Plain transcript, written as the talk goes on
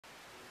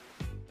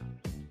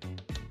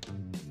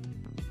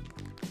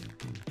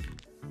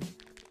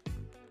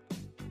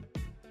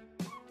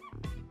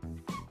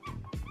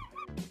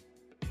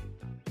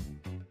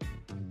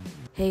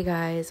Hey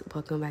guys,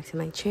 welcome back to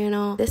my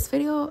channel. This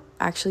video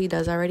actually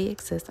does already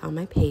exist on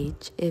my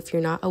page. If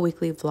you're not a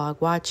weekly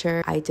vlog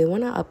watcher, I did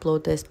want to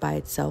upload this by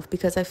itself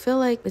because I feel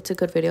like it's a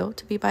good video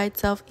to be by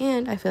itself,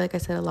 and I feel like I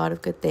said a lot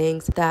of good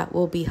things that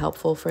will be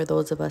helpful for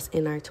those of us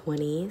in our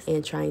 20s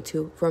and trying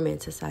to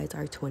romanticize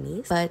our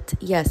 20s. But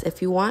yes,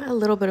 if you want a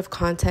little bit of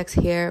context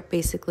here,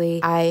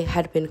 basically I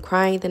had been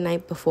crying the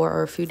night before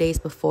or a few days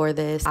before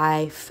this.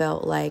 I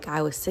felt like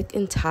I was sick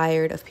and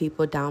tired of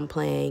people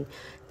downplaying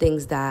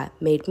things that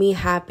made me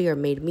happy or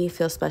made me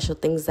feel special,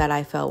 things that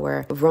I felt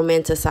were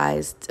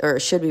romanticized or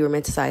should be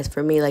romanticized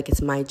for me. Like,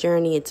 it's my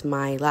journey, it's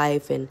my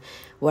life, and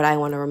what I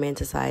want to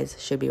romanticize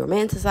should be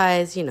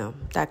romanticized,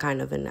 that kind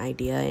of an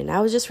idea. And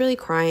I was just really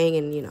crying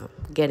and,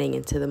 getting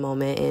into the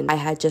moment. And I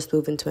had just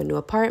moved into a new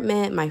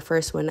apartment, my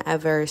first one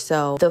ever.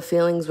 So the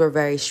feelings were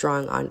very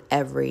strong on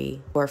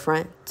every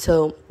forefront.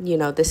 So,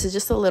 this is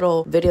just a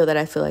little video that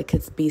I feel like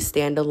could be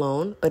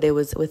standalone, but it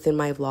was within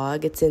my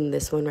vlog. It's in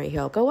this one right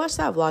here. Go watch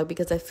that vlog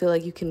because I feel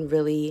like you can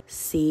really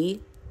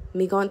see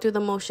me going through the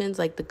motions,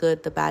 like the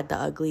good, the bad, the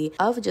ugly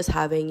of just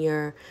having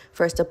your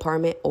first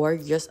apartment or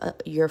just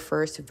your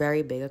first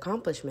very big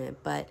accomplishment.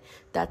 But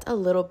that's a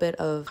little bit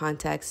of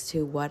context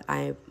to what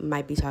I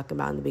might be talking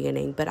about in the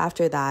beginning. But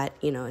after that,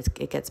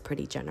 it gets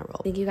pretty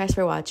general. Thank you guys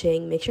for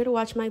watching. Make sure to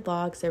watch my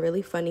vlogs. They're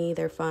really funny.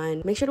 They're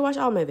fun. Make sure to watch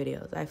all my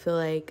videos. I feel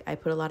like I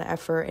put a lot of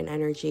effort and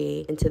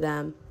energy into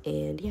them.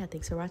 And yeah,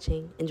 thanks for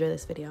watching. Enjoy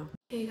this video.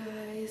 Hey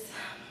guys.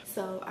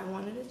 So I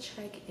wanted to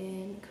check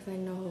in because I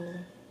know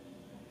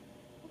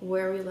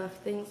where we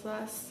left things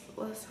last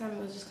time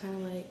was just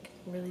kind of like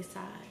really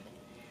sad,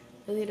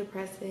 really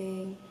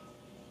depressing.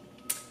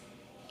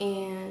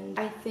 And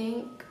I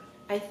think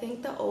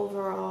the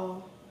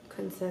overall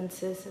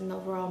consensus and the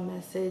overall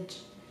message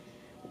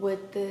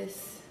with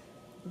this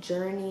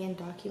journey and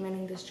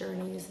documenting this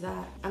journey is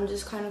that I'm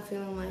just kind of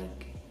feeling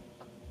like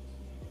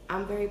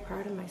I'm very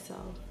proud of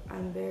myself.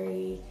 I'm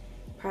very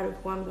proud of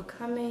who I'm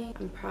becoming.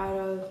 I'm proud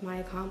of my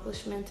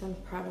accomplishments. I'm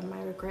proud of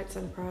my regrets.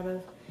 I'm proud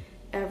of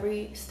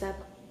every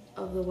step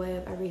of the way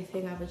of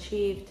everything I've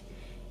achieved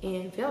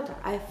and failed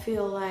at. I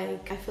feel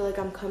like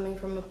I'm coming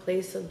from a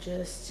place of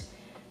just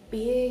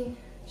feeling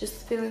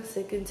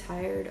sick and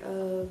tired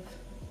of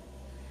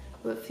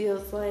what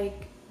feels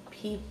like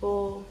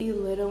people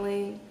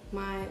belittling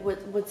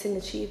what's an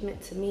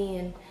achievement to me.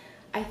 And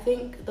I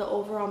think the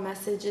overall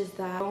message is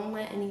that don't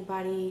let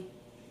anybody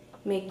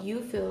make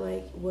you feel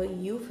like what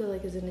you feel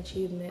like is an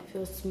achievement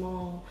feel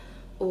small,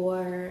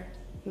 or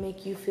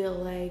make you feel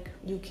like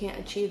you can't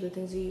achieve the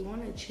things that you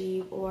want to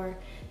achieve, or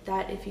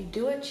that if you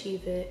do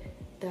achieve it,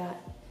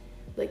 that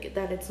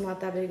it's not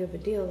that big of a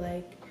deal.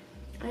 Like,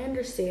 I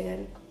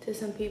understand to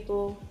some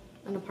people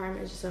an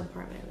apartment is just an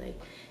apartment, like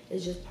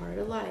it's just part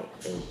of life,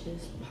 it's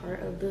just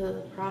part of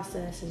the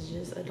process, it's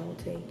just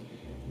adulting.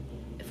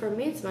 For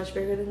me, it's much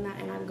bigger than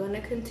that, and I'm going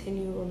to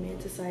continue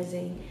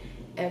romanticizing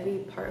every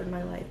part of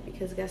my life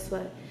because guess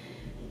what?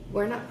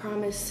 We're not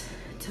promised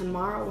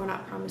tomorrow, we're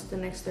not promised the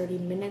next 30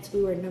 minutes,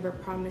 we were never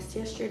promised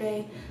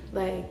yesterday.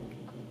 Like,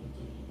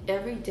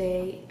 every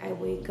day I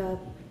wake up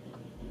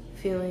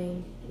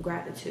feeling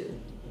gratitude,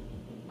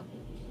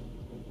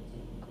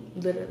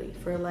 literally,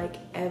 for like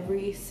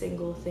every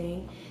single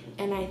thing.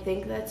 And I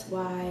think that's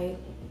why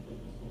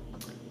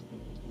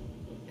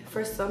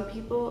for some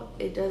people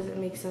it doesn't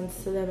make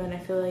sense to them, and I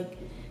feel like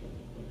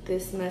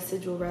this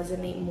message will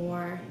resonate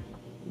more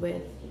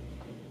with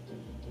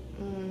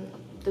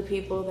the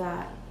people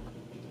that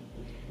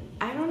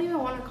I don't even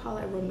want to call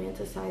it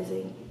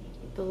romanticizing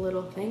the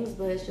little things,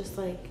 but it's just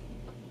like,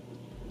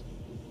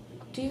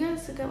 do you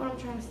guys get what I'm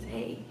trying to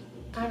say?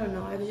 I don't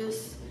know.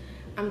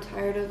 I'm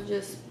tired of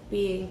just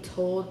being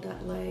told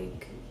that,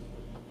 like,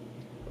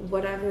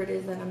 whatever it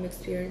is that I'm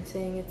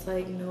experiencing, it's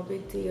like no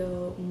big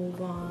deal,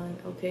 move on,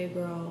 okay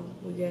girl,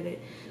 we get it.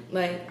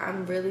 Like,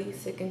 I'm really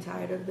sick and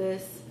tired of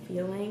this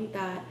feeling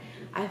that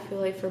I feel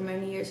like for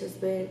many years has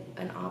been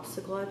an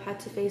obstacle I've had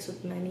to face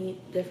with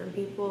many different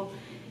people.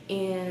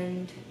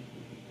 And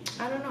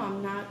I don't know,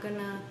 I'm not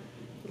gonna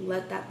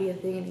let that be a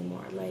thing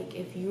anymore. Like,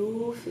 if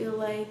you feel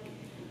like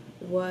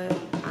what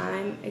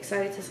I'm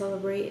excited to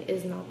celebrate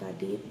is not that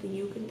deep, then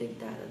you can think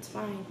that, that's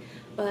fine.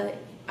 But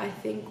I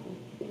think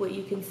what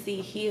you can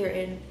see here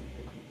and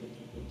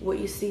what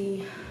you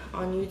see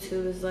on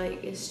YouTube is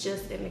like, it's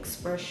just an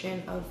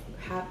expression of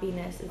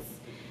happiness. It's,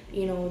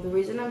 the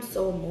reason I'm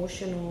so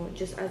emotional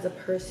just as a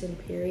person,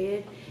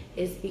 period,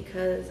 is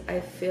because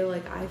I feel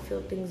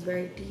things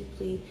very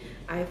deeply.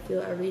 I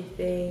feel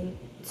everything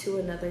to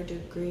another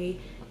degree.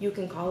 You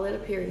can call it a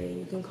period,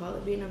 you can call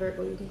it being a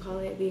Virgo, you can call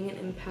it being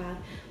an empath,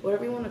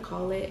 whatever you want to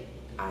call it.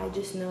 I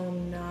just know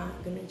I'm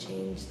not gonna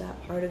change that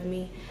part of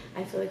me.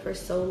 I feel like for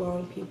so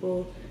long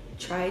people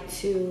try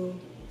to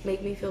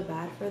make me feel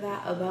bad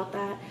about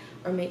that,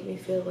 or make me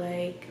feel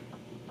like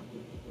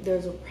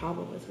there's a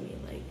problem with me.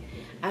 Like,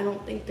 I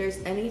don't think there's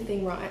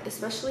anything wrong,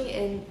 especially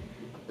in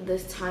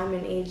this time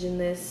and age, in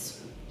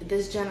this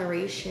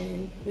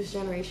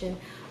generation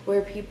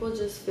where people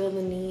just feel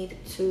the need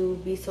to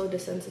be so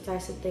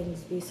desensitized to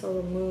things, be so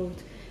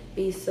removed,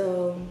 be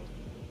so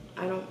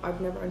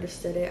I've never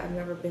understood it. I've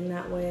never been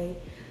that way.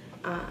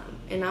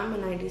 And I'm a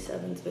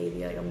 97s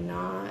baby. Like I'm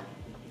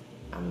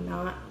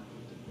not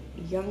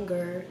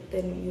younger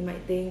than you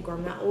might think, or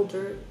I'm not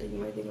older than you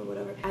might think, or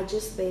whatever. I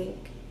just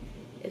think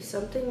if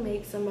something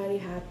makes somebody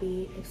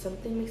happy, if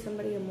something makes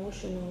somebody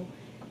emotional,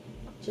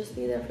 just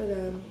be there for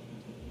them,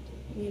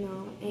 you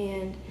know.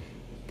 And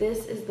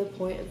this is the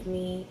point of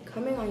me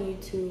coming on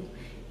YouTube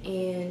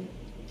and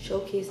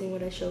showcasing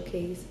what I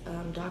showcase,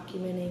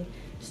 documenting,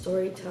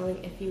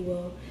 storytelling, if you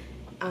will,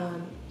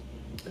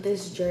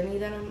 this journey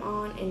that I'm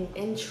on,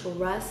 and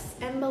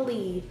trust and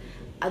believe.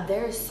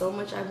 There is so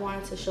much I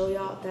wanted to show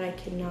y'all that I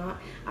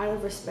cannot, out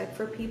of respect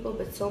for people.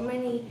 But so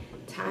many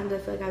times I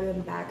feel like I've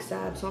been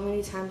backstabbed. So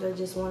many times I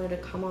just wanted to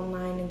come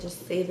online and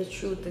just say the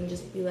truth and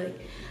just be like,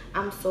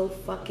 I'm so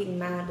fucking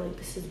mad. Like,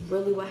 this is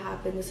really what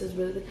happened. This is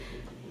really,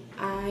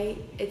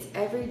 it's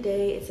every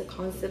day. It's a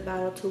constant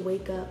battle to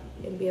wake up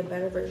and be a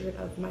better version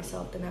of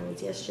myself than I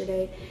was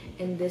yesterday.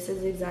 And this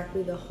is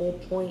exactly the whole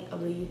point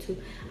of the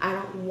YouTube. I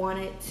don't want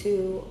it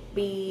to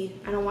be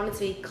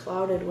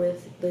clouded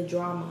with the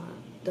drama,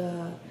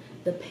 the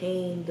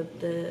pain,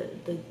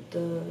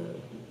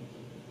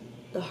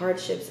 the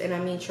hardships. And I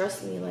mean,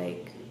 trust me,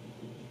 like,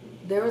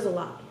 there's a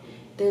lot,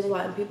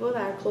 and people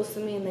that are close to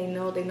me, and they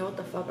know what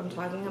the fuck I'm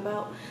talking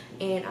about.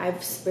 And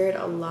I've spared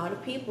a lot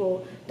of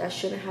people that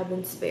shouldn't have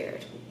been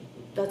spared.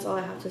 That's all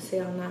I have to say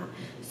on that.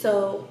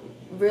 So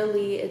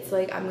really, it's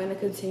like, I'm gonna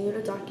continue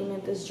to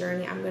document this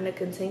journey. I'm gonna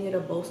continue to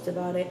boast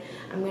about it.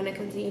 I'm gonna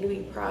continue to be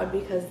proud,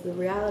 because the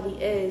reality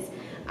is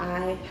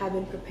I have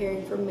been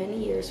preparing for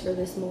many years for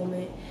this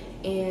moment,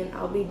 and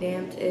I'll be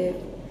damned if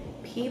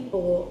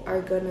people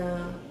are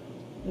gonna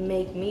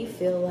make me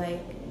feel like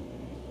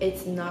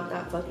it's not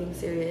that fucking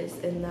serious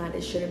and that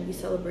it shouldn't be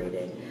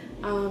celebrated.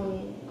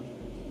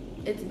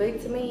 It's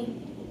big to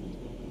me,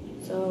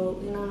 so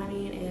you know what I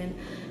mean. And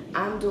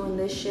I'm doing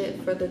this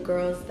shit for the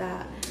girls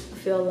that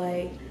feel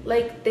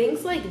like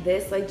things like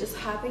this, like just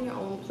having your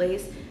own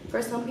place,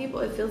 for some people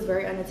it feels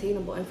very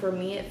unattainable, and for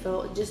me it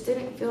just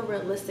didn't feel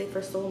realistic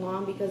for so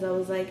long, because I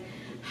was like,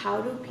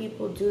 how do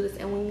people do this?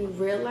 And when you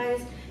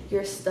realize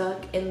you're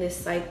stuck in this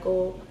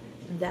cycle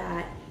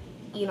that,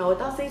 you know,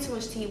 without saying too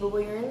much tea, but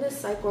when you're in this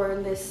cycle or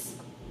in this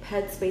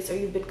headspace, or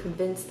you've been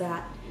convinced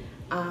that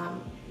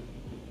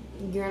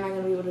you're not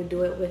gonna be able to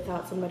do it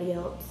without somebody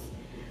else,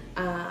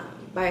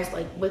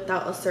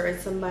 without a certain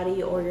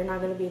somebody, or you're not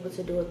gonna be able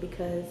to do it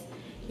because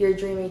you're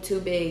dreaming too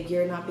big,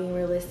 you're not being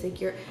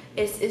realistic,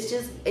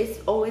 it's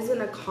always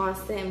been a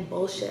constant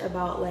bullshit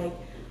about like,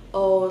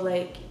 oh,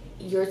 like,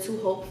 you're too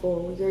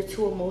hopeful, you're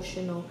too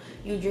emotional,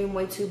 you dream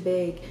way too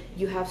big,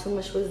 you have too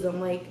much wisdom.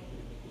 Like,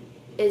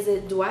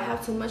 do I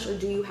have too much, or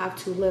do you have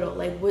too little?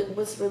 Like,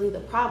 what's really the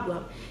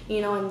problem?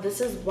 You know. And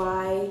this is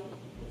why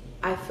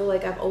I feel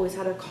like I've always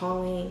had a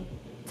calling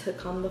to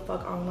come the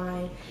fuck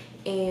online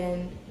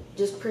and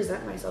just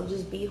present myself,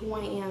 just be who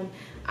I am.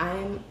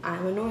 I'm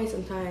annoying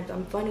sometimes,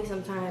 I'm funny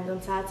sometimes,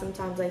 I'm sad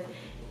sometimes. Like,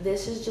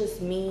 this is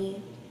just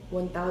me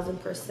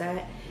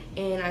 1000%.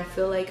 And I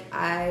feel like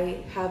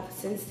I have,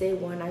 since day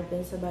one, I've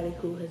been somebody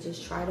who has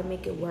just tried to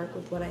make it work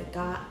with what I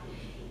got.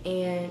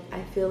 And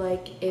I feel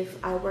like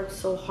if I worked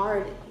so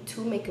hard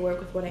to make it work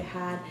with what I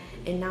had,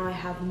 and now I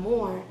have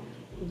more,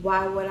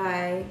 why would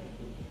I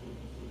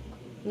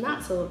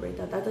not celebrate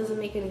that? That doesn't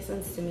make any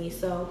sense to me.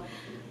 So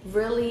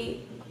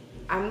really,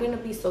 I'm gonna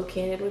be so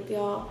candid with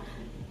y'all.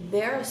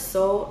 There are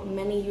so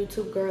many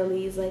YouTube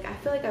girlies, like, I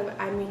feel like I've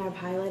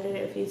highlighted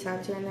it a few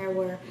times here and there,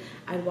 where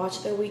I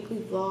watch their weekly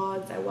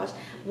vlogs.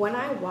 When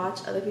I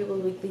watch other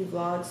people's weekly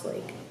vlogs,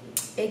 like,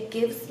 it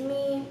gives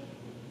me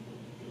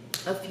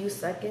a few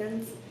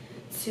seconds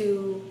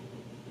to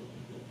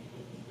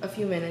a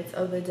few minutes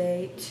of the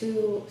day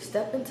to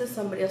step into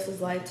somebody else's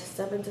life, to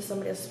step into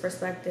somebody else's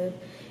perspective.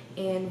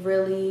 And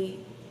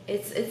really,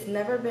 it's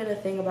never been a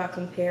thing about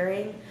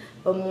comparing,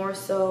 but more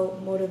so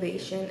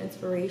motivation,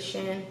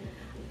 inspiration,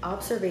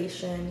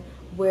 observation,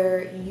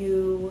 where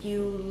you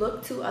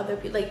look to other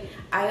people. Like,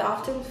 I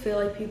often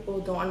feel like people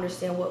don't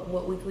understand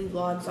what weekly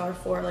vlogs are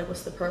for. Like,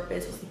 what's the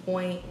purpose, what's the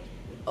point?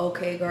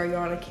 Okay, girl, you're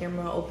on a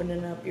camera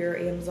opening up your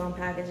Amazon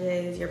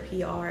packages, your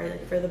PR,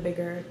 like, for the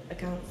bigger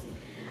accounts.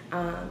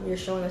 You're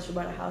showing us you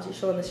bought a house, you're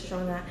showing this, you're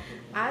showing that.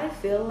 I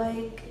feel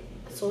like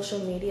social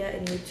media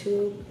and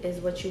YouTube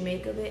is what you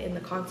make of it and the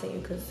content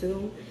you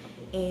consume,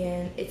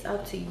 and it's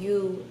up to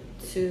you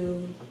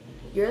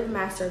you're the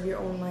master of your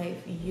own life.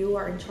 You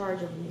are in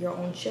charge of your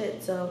own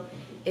shit. So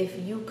if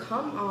you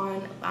come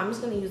on, I'm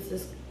just gonna use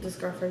this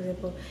girl for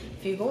example.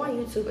 If you go on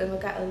YouTube and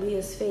look at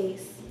Aaliyah's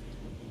face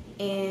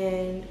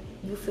and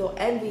you feel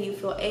envy, you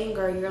feel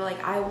anger, you're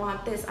like, I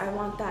want this, I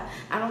want that.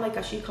 I don't like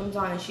how she comes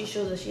on and she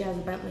shows that she has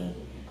a Bentley.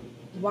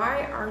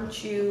 Why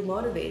aren't you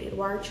motivated?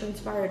 Why aren't you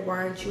inspired? Why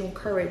aren't you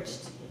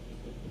encouraged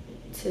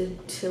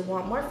to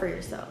want more for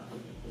yourself?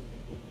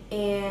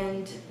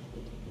 And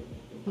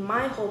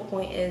my whole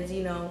point is,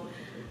 you know,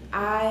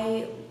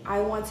 I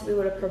want to be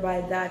able to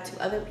provide that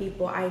to other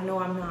people. I know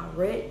I'm not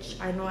rich.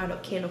 I know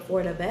can't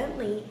afford a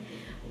Bentley,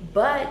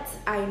 but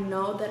I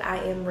know that I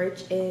am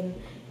rich in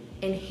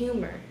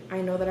humor.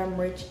 I know that I'm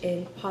rich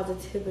in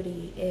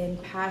positivity, in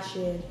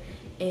passion,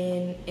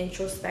 in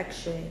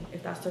introspection,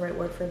 if that's the right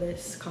word for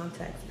this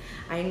context.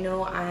 I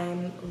know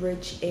I'm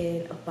rich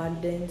in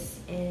abundance,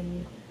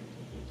 in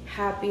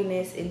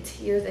happiness, in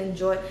tears, and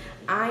joy.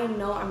 I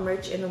know I'm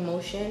rich in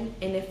emotion,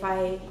 and if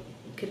I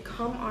could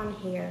come on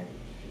here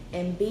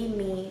and be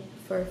me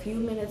for a few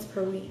minutes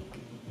per week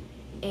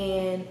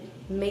and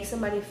make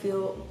somebody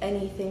feel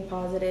anything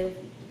positive,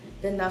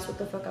 then that's what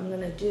the fuck I'm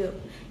gonna do.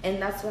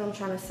 And that's what I'm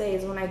trying to say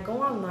is when I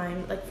go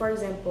online, like for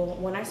example,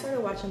 when I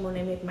started watching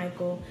Monet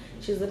McMichael,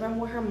 she was living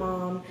with her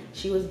mom,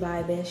 she was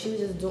vibing, she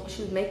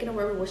was making a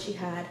work with what she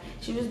had,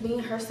 she was being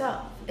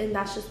herself, and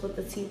that's just what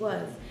the tea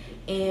was.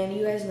 And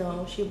you guys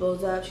know, she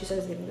blows up, she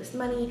starts getting this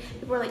money,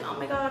 people are like, oh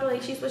my god,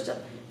 like she switched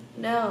up.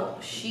 No,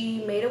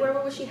 she made it work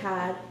with what she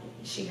had,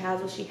 she has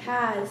what she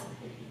has,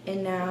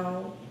 and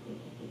now,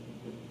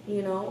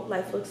 you know,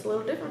 life looks a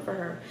little different for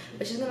her,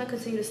 but she's gonna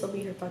continue to still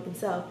be her fucking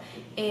self.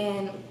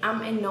 And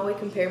I'm in no way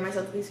comparing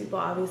myself to these people,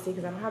 obviously,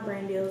 because I don't have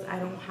brand deals, I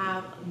don't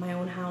have my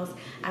own house,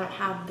 I don't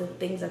have the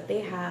things that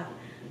they have.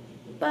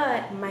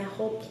 But my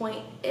whole point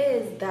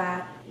is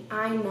that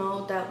I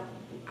know that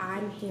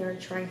I'm here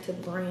trying to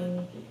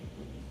bring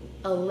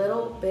a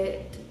little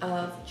bit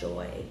of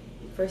joy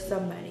for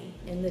somebody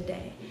in the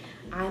day.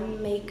 I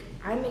make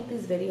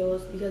these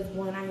videos because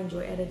one, I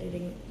enjoy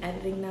editing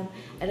them.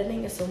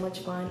 Editing is so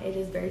much fun. It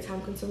is very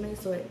time consuming,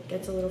 so it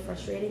gets a little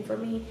frustrating for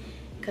me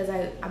because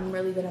I'm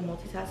really good at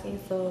multitasking.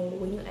 So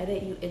when you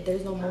edit,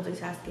 there's no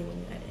multitasking when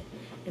you edit,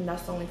 and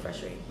that's the only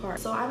frustrating part.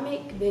 So I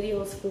make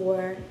videos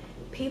for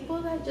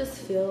people that just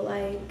feel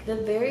like the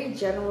very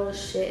general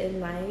shit in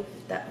life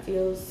that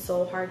feels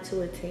so hard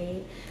to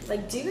attain.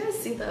 Like, do you guys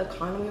see the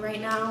economy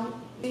right now?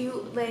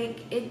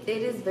 It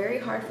is very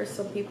hard for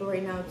some people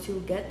right now to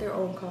get their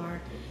own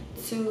car,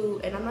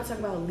 and I'm not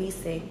talking about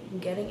leasing,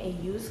 getting a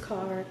used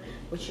car,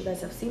 which you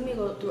guys have seen me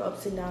go through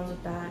ups and downs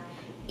with that,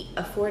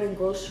 affording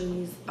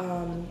groceries,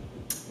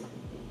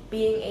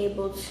 being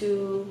able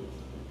to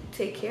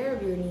take care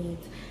of your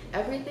needs.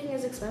 Everything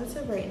is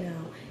expensive right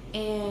now,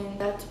 and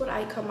that's what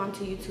I come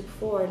onto YouTube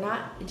for,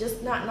 not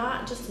just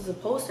as a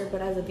poster,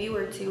 but as a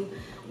viewer, to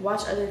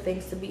watch other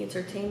things, to be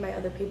entertained by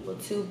other people,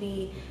 to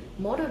be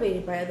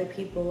motivated by other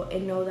people,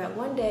 and know that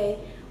one day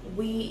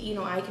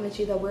I can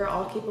achieve that. We're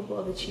all capable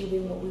of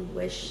achieving what we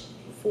wish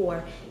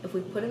for if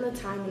we put in the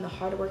time and the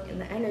hard work and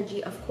the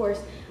energy. Of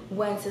course,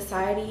 when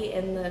society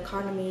and the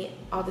economy,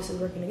 all this is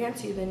working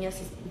against you, then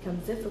yes, it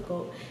becomes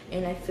difficult.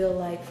 And I feel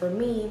like for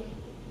me,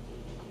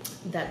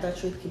 that the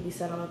truth can be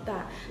said on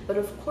that. But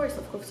of course,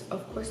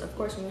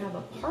 when you have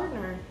a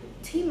partner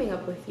teaming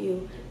up with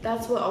you,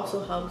 that's what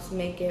also helps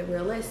make it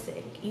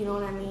realistic. You know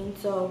what I mean?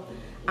 So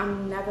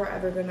I'm never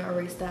ever gonna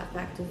erase that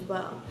fact as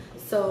well.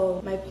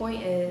 So my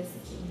point is,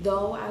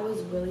 though I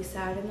was really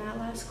sad in that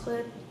last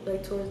clip,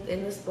 like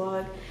in this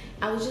vlog,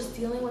 I was just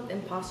dealing with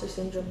imposter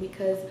syndrome,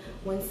 because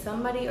when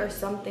somebody or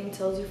something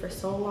tells you for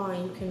so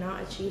long you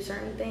cannot achieve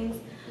certain things,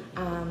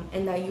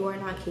 and that you are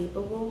not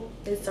capable,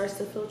 it starts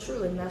to feel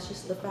true, and that's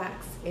just the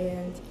facts.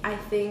 And I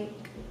think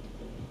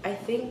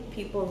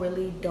people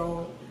really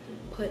don't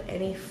put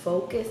any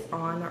focus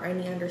on or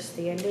any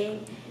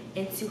understanding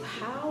into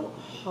how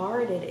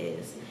hard it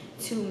is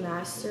to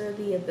master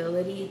the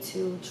ability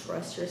to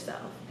trust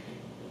yourself.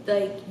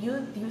 Like,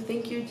 you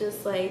think you're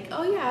just like,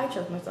 oh yeah, I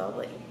trust myself.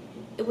 Like,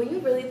 when you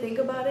really think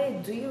about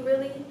it, do you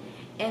really?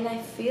 And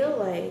I feel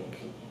like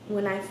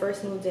when I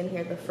first moved in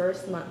here, the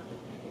first month,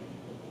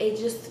 it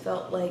just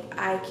felt like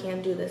I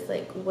can't do this.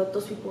 Like, what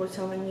those people were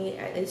telling me,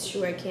 it's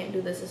true, I can't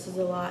do this. This is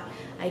a lot.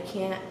 I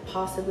can't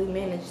possibly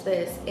manage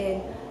this.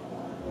 And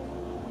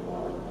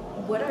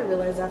what I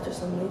realized after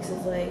some weeks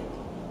is like,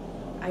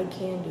 I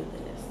can do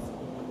this.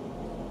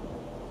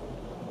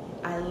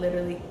 I'm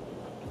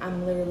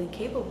literally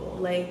capable.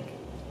 Like,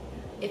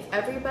 if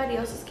everybody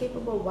else is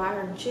capable, why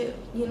aren't you?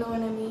 You know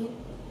what I mean?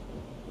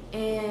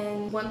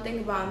 And one thing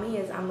about me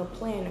is I'm a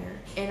planner,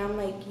 and I'm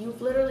like,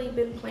 you've literally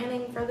been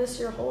planning for this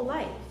your whole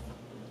life.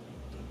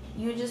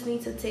 You just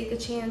need to take a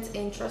chance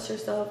and trust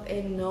yourself,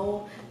 and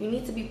know you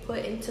need to be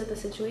put into the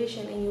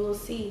situation, and you will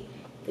see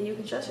that you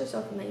can trust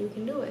yourself and that you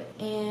can do it.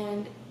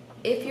 And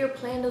if your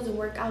plan doesn't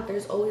work out,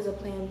 there's always a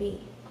plan B.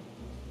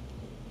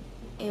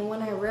 And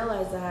when I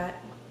realized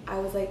that, I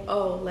was like,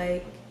 oh,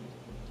 like,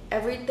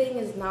 everything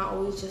is not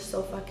always just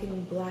so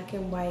fucking black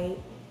and white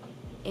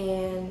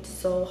and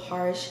so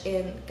harsh.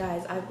 And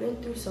guys, I've been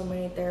through so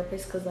many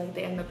therapists because like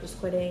they end up just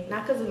quitting,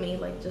 not because of me,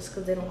 like just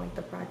because they don't like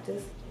the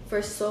practice.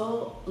 For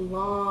so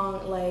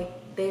long, like,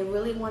 they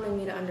really wanted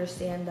me to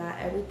understand that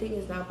everything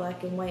is not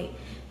black and white,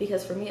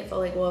 because for me it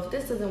felt like, well, if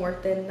this doesn't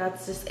work, then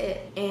that's just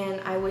it.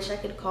 And I wish I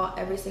could call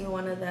every single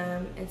one of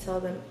them and tell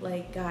them,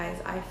 like, guys,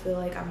 I feel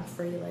like I'm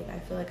free, like I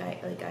feel like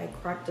I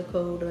cracked the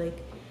code, like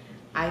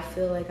I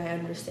feel like I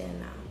understand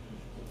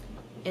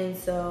now. And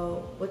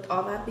so with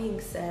all that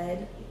being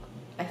said,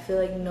 I feel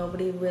like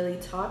nobody really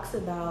talks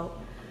about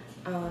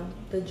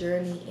the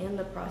journey and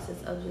the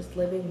process of just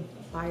living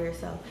by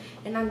yourself.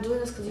 And I'm doing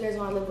this because you guys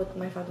want to live with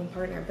my fucking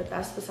partner, but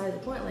that's beside the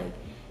point. Like,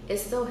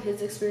 it's still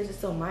his experience, it's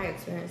still my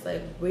experience.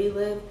 Like, we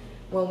live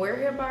when we're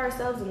here by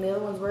ourselves and the other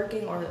one's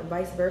working, or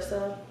vice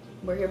versa,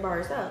 we're here by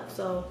ourselves.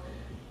 So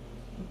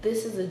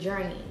this is a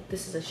journey.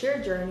 This is a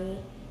shared journey,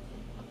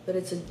 but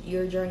it's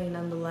your journey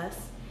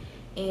nonetheless.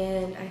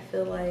 And I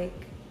feel like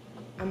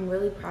I'm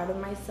really proud of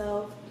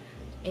myself,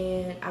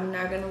 and I'm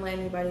not gonna let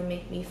anybody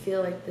make me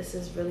feel like this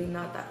is really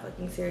not that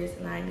fucking serious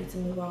and I need to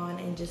move on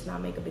and just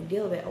not make a big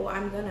deal of it. Oh,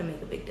 I'm gonna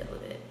make a big deal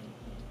of it.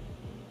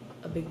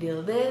 A big deal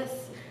of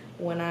this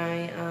when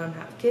I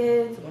have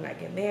kids, when I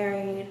get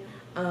married,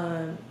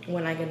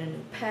 when I get a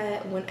new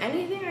pet, when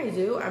anything I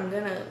do, I'm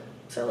gonna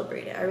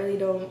celebrate it. I really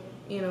don't,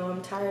 you know,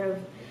 I'm tired of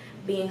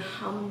being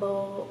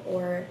humble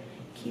or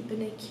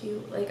keeping it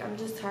cute. Like, I'm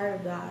just tired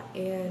of that,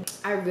 and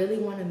I really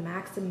want to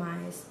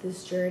maximize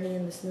this journey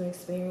and this new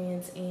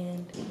experience.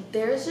 And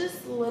there's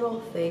just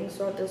little things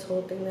throughout this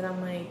whole thing that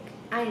I'm like,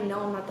 I know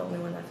I'm not the only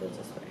one that feels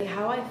this way.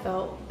 How I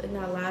felt in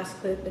that last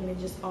clip, and it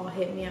just all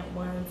hit me at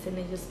once, and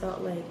it just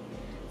felt like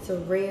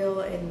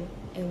surreal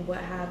and what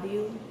have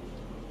you.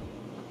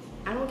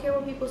 I don't care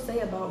what people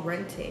say about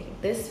renting.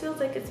 This feels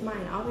like it's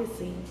mine.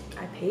 Obviously,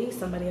 I pay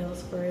somebody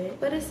else for it,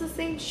 but it's the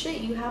same shit.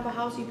 You have a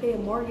house, you pay a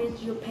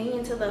mortgage, you're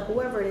paying to the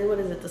whoever it is. What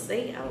is it, the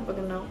state? I don't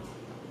fucking know.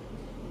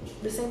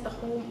 This ain't the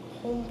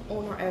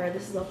homeowner era.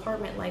 This is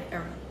apartment life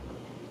era.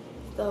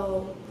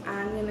 So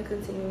I'm gonna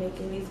continue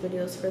making these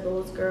videos for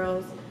those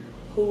girls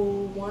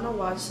who want to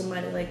watch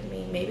somebody like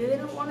me. Maybe they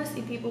don't want to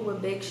see people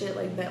with big shit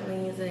like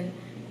Bentleys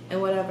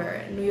and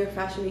whatever. New York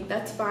Fashion Week.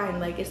 That's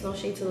fine. Like, it's no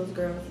shade to those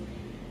girls.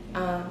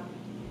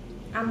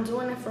 I'm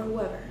doing it for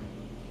whoever,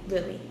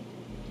 really.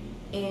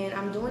 And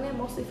I'm doing it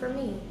mostly for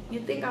me. You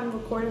think I'm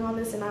recording all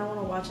this and I don't want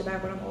to watch it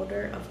back when I'm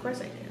older? Of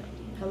course I do.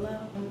 Hello?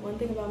 One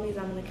thing about me is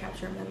I'm going to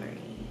capture a memory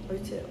or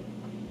two.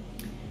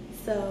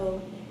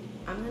 So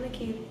I'm going to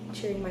keep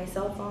cheering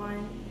myself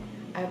on.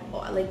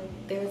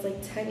 There's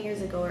like 10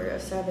 years ago or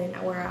 7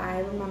 where I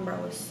remember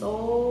I was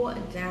so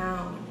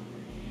down.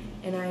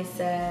 And I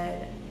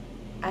said,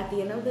 at the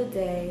end of the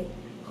day,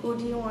 who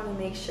do you want to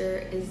make sure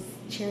is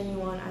cheering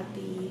you on at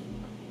the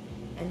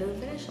end of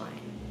the finish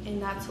line?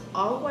 And that's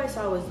all who I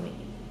saw was me.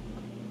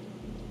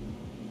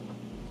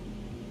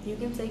 You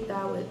can take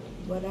that with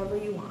whatever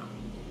you want,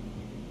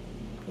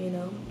 you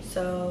know?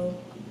 So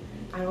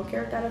I don't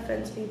care if that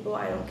offends people.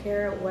 I don't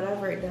care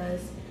whatever it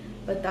does,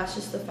 but that's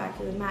just the fact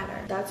of the matter.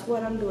 That's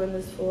what I'm doing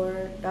this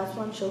for. That's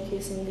why I'm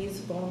showcasing these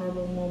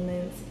vulnerable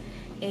moments.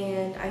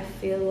 And I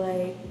feel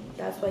like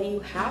that's why you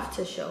have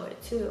to show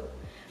it too.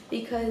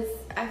 Because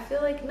I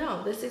feel like,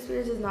 no, this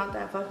experience is not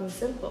that fucking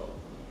simple.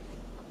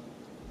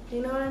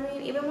 You know what I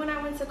mean? Even when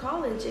I went to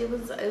college, it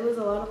was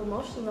a lot of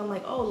emotions. I'm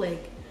like, oh,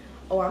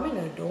 I'm in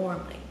a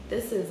dorm. Like,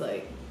 this is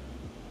like,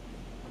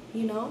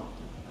 you know?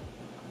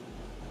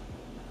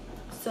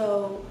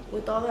 So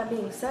with all that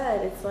being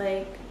said, it's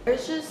like,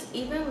 there's just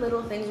even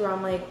little things where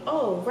I'm like,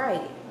 oh,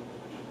 right.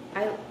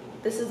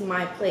 This is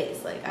my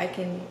place. Like, I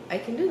can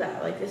do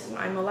that. Like,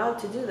 I'm allowed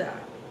to do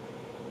that.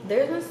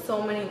 There's been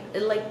so many,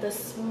 like, the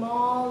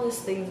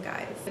smallest things,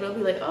 guys. It'll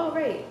be like, oh,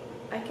 right,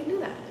 I can do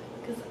that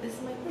because this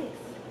is my place.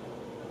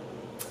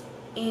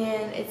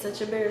 And it's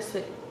such a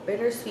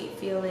bittersweet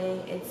feeling.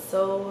 It's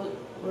so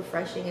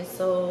refreshing. It's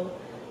so,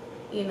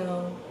 you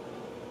know,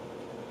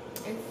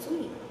 it's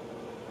sweet.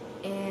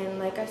 And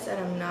like I said,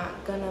 I'm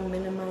not gonna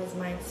minimize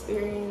my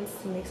experience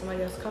to make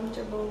somebody else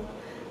comfortable.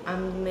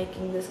 I'm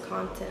making this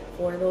content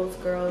for those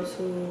girls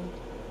who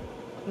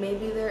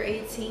maybe they're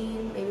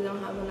 18, maybe they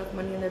don't have enough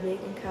money in their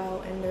bank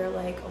account, and they're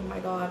like, oh my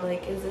god,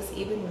 like, is this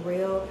even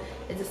real?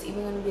 Is this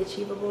even going to be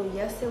achievable?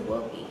 Yes, it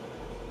will be.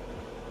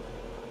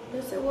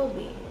 Yes, it will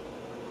be.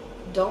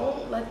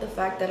 Don't let the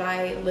fact that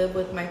I live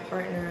with my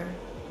partner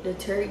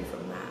deter you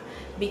from that.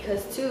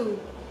 Because too,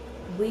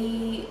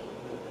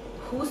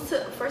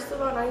 first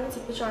of all, not even to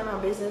put y'all in our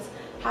business,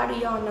 how do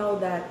y'all know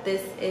that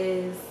this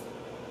is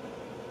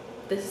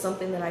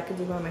something that I could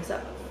do by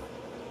myself?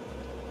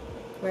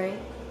 Right?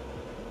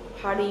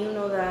 How do you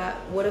know that?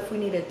 What if we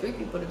needed 3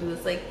 people to do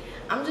this? Like,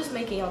 I'm just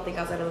making y'all think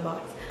outside of the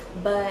box.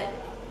 But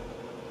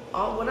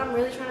what I'm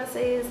really trying to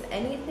say is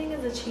anything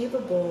is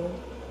achievable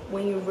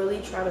when you really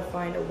try to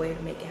find a way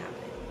to make it happen.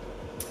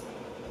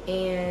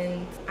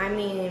 And I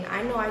mean,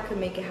 I know I could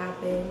make it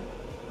happen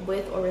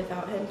with or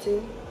without him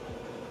too.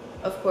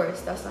 Of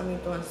course, that's not me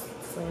throwing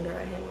slander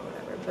at him or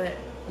whatever. But,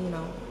 you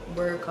know,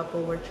 we're a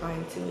couple. We're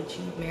trying to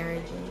achieve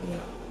marriage and, you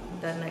know,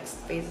 the next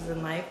phases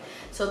in life.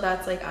 So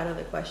that's like out of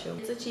the question.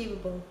 It's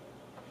achievable.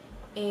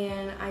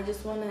 And I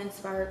just want to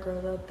inspire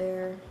girls out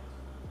there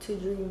to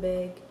dream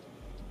big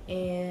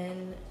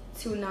and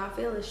to not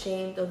feel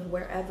ashamed of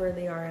wherever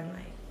they are in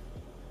life.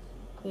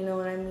 You know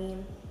what I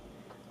mean?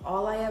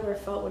 All I ever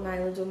felt when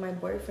I lived with my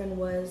boyfriend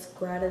was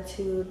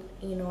gratitude.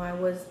 You know, I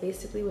was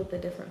basically with a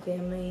different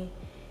family,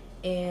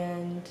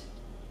 and,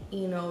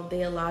 you know,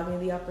 they allowed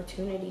me the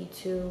opportunity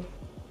to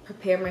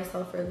prepare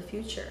myself for the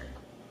future.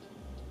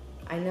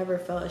 I never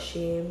felt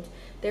ashamed.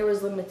 There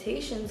was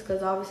limitations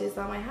because obviously it's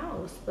not my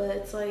house, but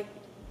it's like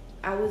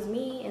I was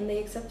me and they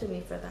accepted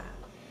me for that.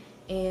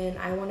 And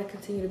I want to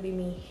continue to be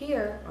me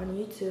here on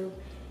YouTube,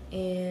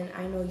 and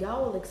I know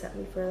y'all will accept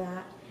me for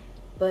that.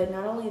 But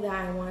not only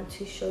that, I want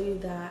to show you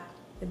that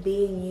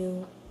being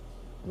you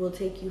will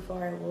take you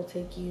far. It will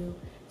take you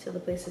to the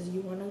places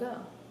you want to go.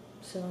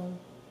 So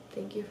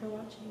thank you for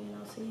watching, and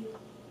I'll see you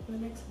in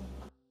the next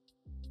one.